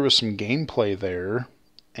looked like there was some gameplay there.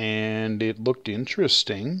 And it looked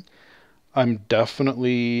interesting. I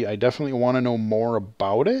definitely want to know more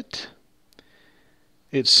about it.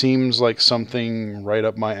 It seems like something right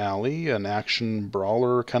up my alley, an action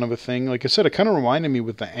brawler kind of a thing. Like I said, it kind of reminded me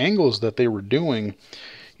with the angles that they were doing.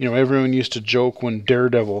 You know, everyone used to joke when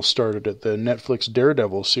Daredevil started at the Netflix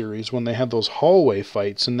Daredevil series, when they had those hallway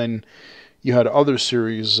fights, and then you had other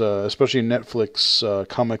series, especially Netflix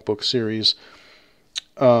comic book series,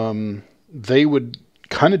 they would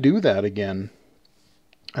kind of do that again.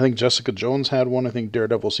 I think Jessica Jones had one. I think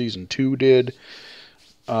Daredevil Season 2 did.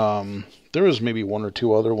 There was maybe one or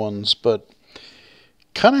two other ones, but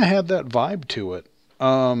kind of had that vibe to it.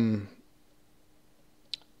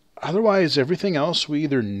 Otherwise, everything else we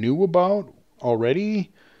either knew about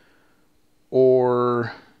already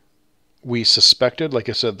or we suspected. Like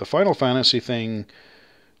I said, the Final Fantasy thing,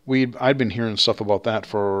 I'd been hearing stuff about that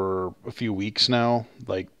for a few weeks now.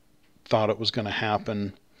 Like, thought it was going to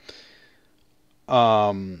happen.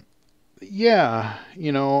 Yeah,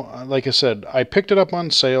 you know, like I said, I picked it up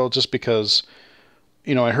on sale just because,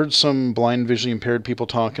 you know, I heard some blind visually impaired people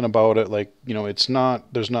talking about it. Like, you know, there's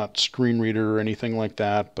not screen reader or anything like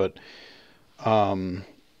that, but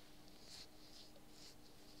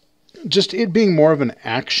just it being more of an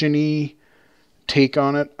action-y take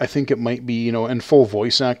on it, I think it might be, you know, and full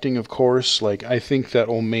voice acting, of course. Like, I think that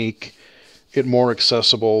will make it more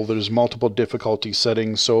accessible. There's multiple difficulty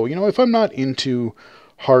settings, so, you know, if I'm not into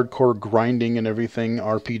hardcore grinding and everything,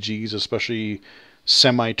 RPGs, especially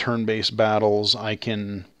semi-turn-based battles, I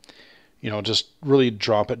can, you know, just really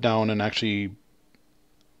drop it down and actually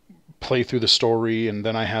play through the story, and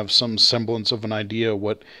then I have some semblance of an idea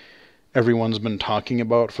what everyone's been talking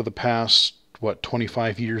about for the past,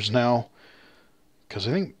 25 years now? Because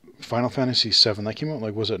I think Final Fantasy VII, that came out,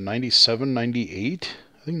 like, was it 97, 98?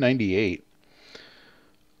 I think 98.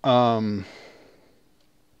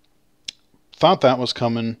 Thought that was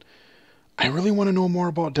coming. I really want to know more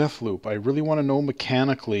about Deathloop. I really want to know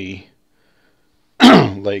mechanically,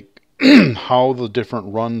 like, how the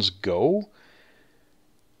different runs go.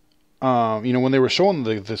 You know, when they were showing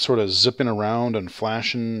the sort of zipping around and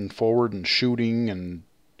flashing forward and shooting, and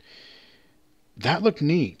that looked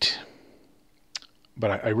neat.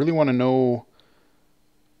 But I really want to know,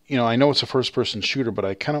 you know, I know it's a first-person shooter, but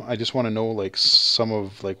I just want to know, like, some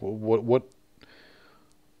of, like,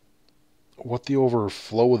 what the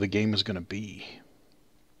overflow of the game is going to be.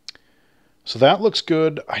 So that looks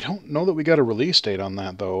good. I don't know that we got a release date on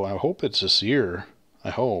that, though. I hope it's this year. I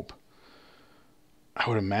hope. I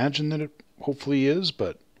would imagine that it hopefully is,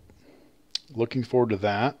 but looking forward to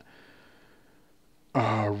that.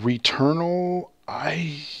 Returnal,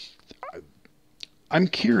 I I'm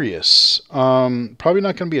curious. Probably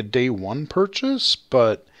not going to be a day one purchase,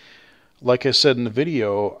 but like I said in the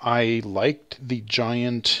video, I liked the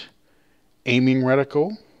giant aiming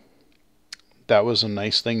reticle. That was a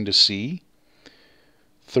nice thing to see.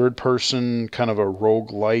 Third person, kind of a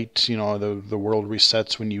roguelite, you know, the world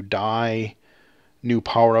resets when you die. New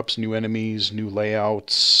power-ups, new enemies, new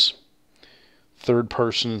layouts. Third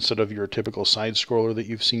person instead of your typical side-scroller that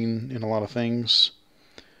you've seen in a lot of things.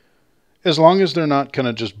 As long as they're not kind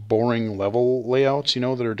of just boring level layouts, you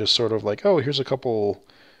know, that are just sort of like, oh, here's a couple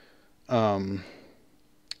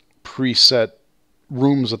preset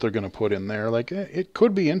rooms that they're going to put in there. Like, it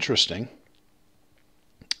could be interesting.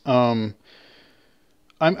 I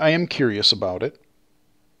am curious about it.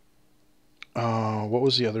 What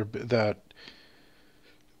was the other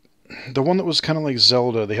the one that was kind of like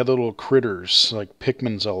Zelda? They had the little critters, like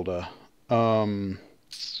Pikmin Zelda. Because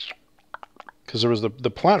there was the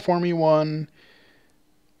platformy one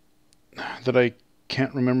that I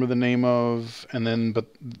can't remember the name of, and then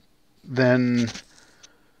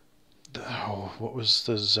what was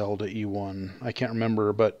the Zelda one? I can't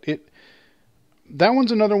remember, but that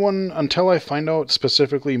one's another one until I find out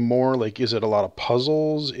specifically more, like, is it a lot of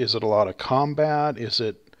puzzles? Is it a lot of combat? Is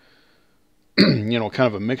it, you know, kind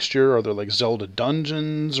of a mixture? Are there like Zelda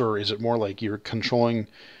dungeons, or is it more like you're controlling?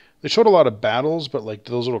 They showed a lot of battles, but like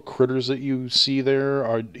those little critters that you see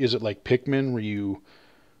there, is it like Pikmin where you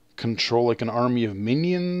control like an army of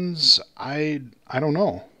minions? I don't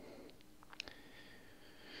know.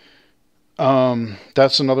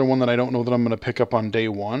 That's another one that I don't know that I'm going to pick up on day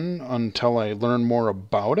one until I learn more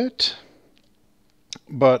about it.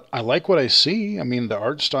 But I like what I see. I mean, the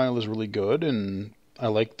art style is really good, and I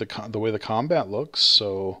like the way the combat looks,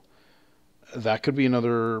 so that could be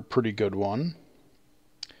another pretty good one.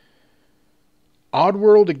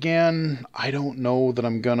 Oddworld, again, I don't know that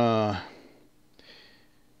I'm gonna...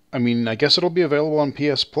 I mean, I guess it'll be available on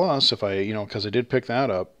PS Plus if I, you know, because I did pick that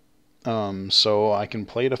up. So I can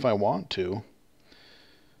play it if I want to.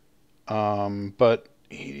 But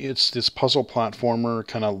it's this puzzle platformer,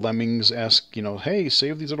 kind of Lemmings-esque, you know, hey,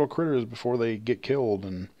 save these little critters before they get killed,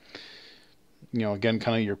 and, you know, again,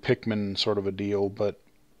 kind of your Pikmin sort of a deal, but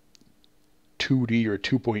 2D or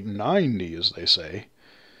 2.9D, as they say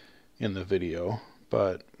in the video.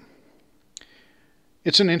 But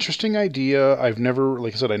it's an interesting idea. I've never,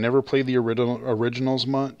 like I said, I never played the originals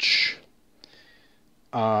much.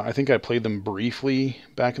 I think I played them briefly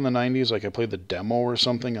back in the 90s. Like I played the demo or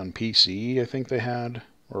something on PC, I think they had,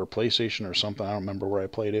 or a PlayStation or something. I don't remember where I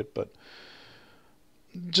played it, but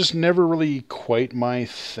just never really quite my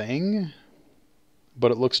thing.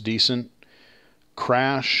 But it looks decent.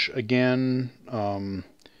 Crash, again,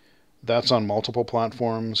 that's on multiple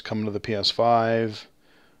platforms, coming to the PS5.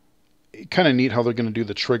 Kind of neat how they're going to do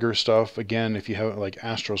the trigger stuff. Again, if you have like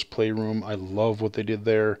Astro's Playroom, I love what they did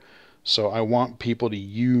there. So I want people to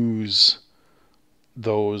use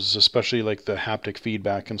those, especially like the haptic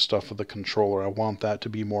feedback and stuff with the controller. I want that to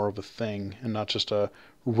be more of a thing and not just a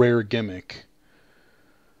rare gimmick.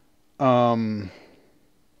 But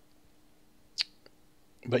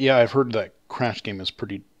yeah, I've heard that Crash game is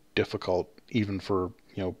pretty difficult, even for,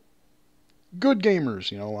 you know, good gamers.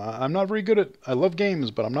 You know, I'm not very good at... I love games,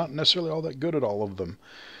 but I'm not necessarily all that good at all of them.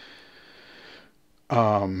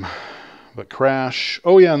 But Crash...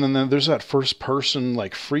 Oh yeah, and then there's that first-person,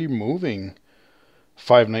 like, free-moving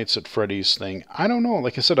Five Nights at Freddy's thing. I don't know.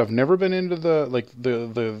 Like I said, I've never been into the... Like,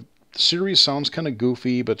 the series sounds kind of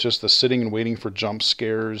goofy, but just the sitting and waiting for jump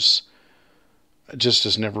scares just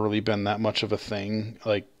has never really been that much of a thing.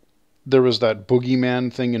 Like, there was that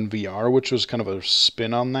Boogeyman thing in VR, which was kind of a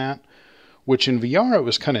spin on that. Which in VR, it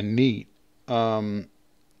was kind of neat.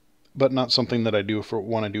 But not something that I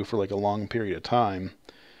want to do for, like, a long period of time.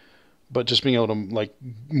 But just being able to, like,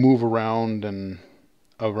 move around and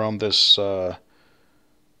around this,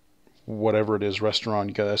 whatever it is,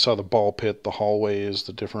 restaurant. I saw the ball pit, the hallways,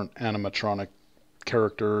 the different animatronic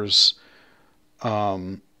characters.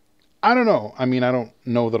 I don't know. I mean, I don't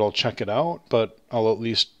know that I'll check it out, but I'll at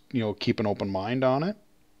least, you know, keep an open mind on it.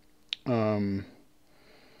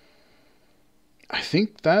 I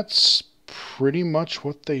think that's pretty much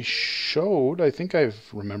what they showed. I think I've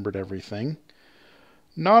remembered everything.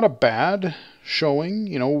 Not a bad showing.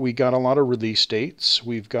 You know, we got a lot of release dates.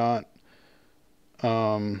 We've got,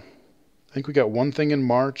 I think we got one thing in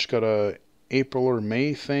March, got a April or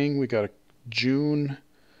May thing. We got a June.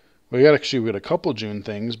 We got a couple June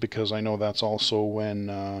things, because I know that's also when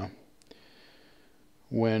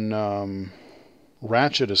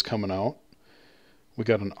Ratchet is coming out. We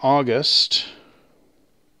got an August.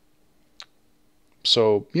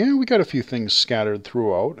 So, yeah, we got a few things scattered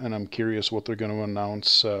throughout, and I'm curious what they're going to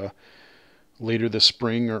announce later this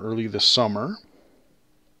spring or early this summer.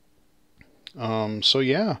 So,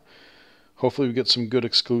 yeah, hopefully we get some good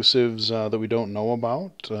exclusives that we don't know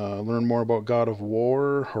about. Learn more about God of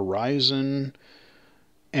War, Horizon,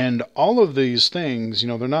 and all of these things. You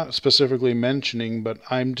know, they're not specifically mentioning, but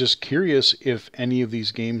I'm just curious if any of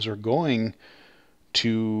these games are going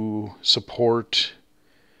to support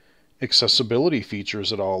accessibility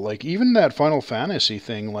features at all. Like even that Final Fantasy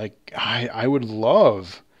thing, like I would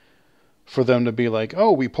love for them to be like,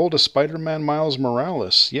 oh, we pulled a Spider-Man Miles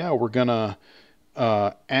Morales. Yeah, we're gonna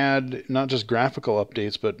add not just graphical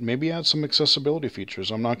updates, but maybe add some accessibility features.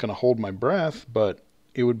 I'm not gonna hold my breath, but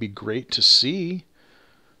it would be great to see,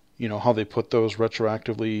 you know, how they put those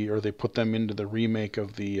retroactively, or they put them into the remake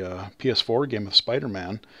of the PS4 game of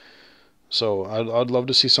Spider-Man. So I'd love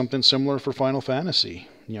to see something similar for Final Fantasy.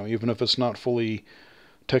 You know, even if it's not fully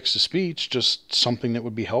text-to-speech, just something that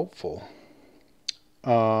would be helpful.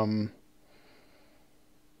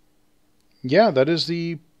 Yeah, that is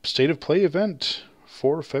the State of Play event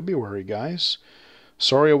for February, guys.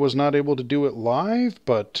 Sorry I was not able to do it live,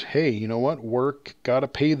 but hey, you know what? Work, gotta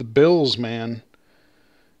pay the bills, man.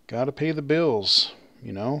 Gotta pay the bills,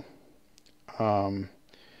 you know?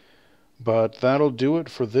 But that'll do it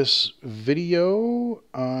for this video.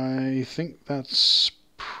 I think that's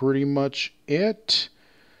pretty much it.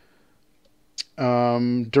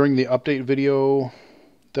 During the update video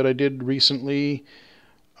that I did recently,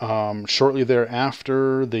 shortly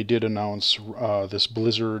thereafter, they did announce this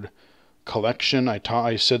Blizzard collection.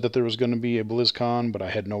 I said that there was going to be a BlizzCon, but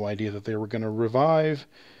I had no idea that they were going to revive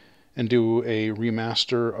and do a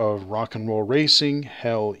remaster of Rock and Roll Racing.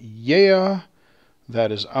 Hell yeah!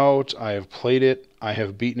 That is out. I have played it. I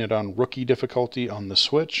have beaten it on rookie difficulty on the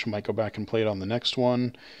Switch. Might go back and play it on the next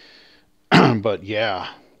one. But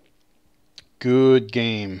yeah, good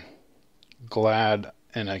game. Glad,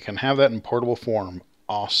 and I can have that in portable form.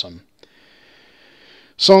 Awesome.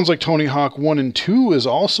 Sounds like Tony Hawk 1 and 2 is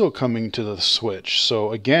also coming to the Switch.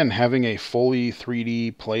 So again, having a fully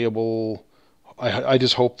 3D playable, I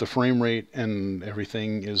just hope the frame rate and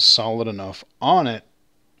everything is solid enough on it.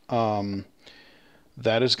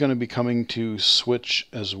 That is going to be coming to Switch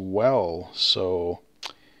as well, so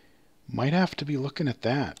might have to be looking at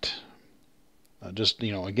that. Just,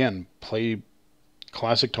 you know, again, play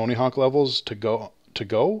classic Tony Hawk levels to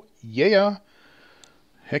go. Yeah,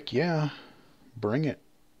 heck yeah, bring it.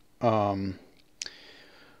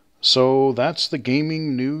 So that's the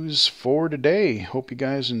gaming news for today. Hope you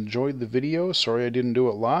guys enjoyed the video. Sorry I didn't do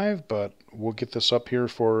it live, but we'll get this up here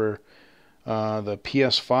for the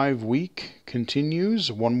PS5 week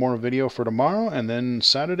continues. One more video for tomorrow, and then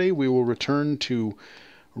Saturday we will return to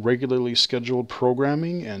regularly scheduled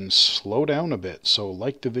programming and slow down a bit. So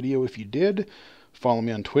like the video if you did. Follow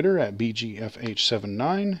me on Twitter at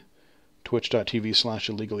BGFH79,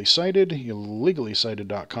 twitch.tv/illegally-cited,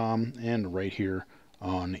 illegally-cited.com, and right here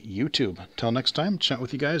on YouTube. Till next time, chat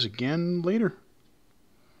with you guys again later.